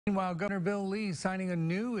Meanwhile, Governor Bill Lee signing a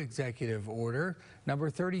new executive order, number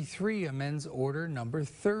 33, amends order number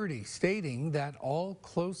 30, stating that all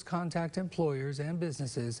close contact employers and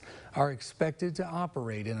businesses are expected to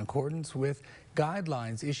operate in accordance with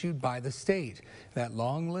guidelines issued by the state. That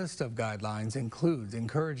long list of guidelines includes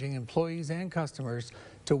encouraging employees and customers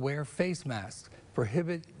to wear face masks,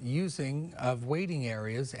 prohibit using of waiting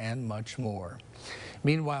areas, and much more.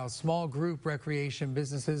 Meanwhile, small group recreation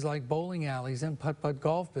businesses like bowling alleys and putt-putt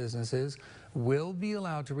golf businesses will be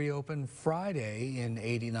allowed to reopen Friday in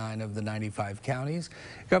 89 of the 95 counties.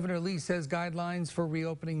 Governor Lee says guidelines for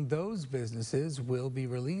reopening those businesses will be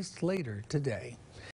released later today.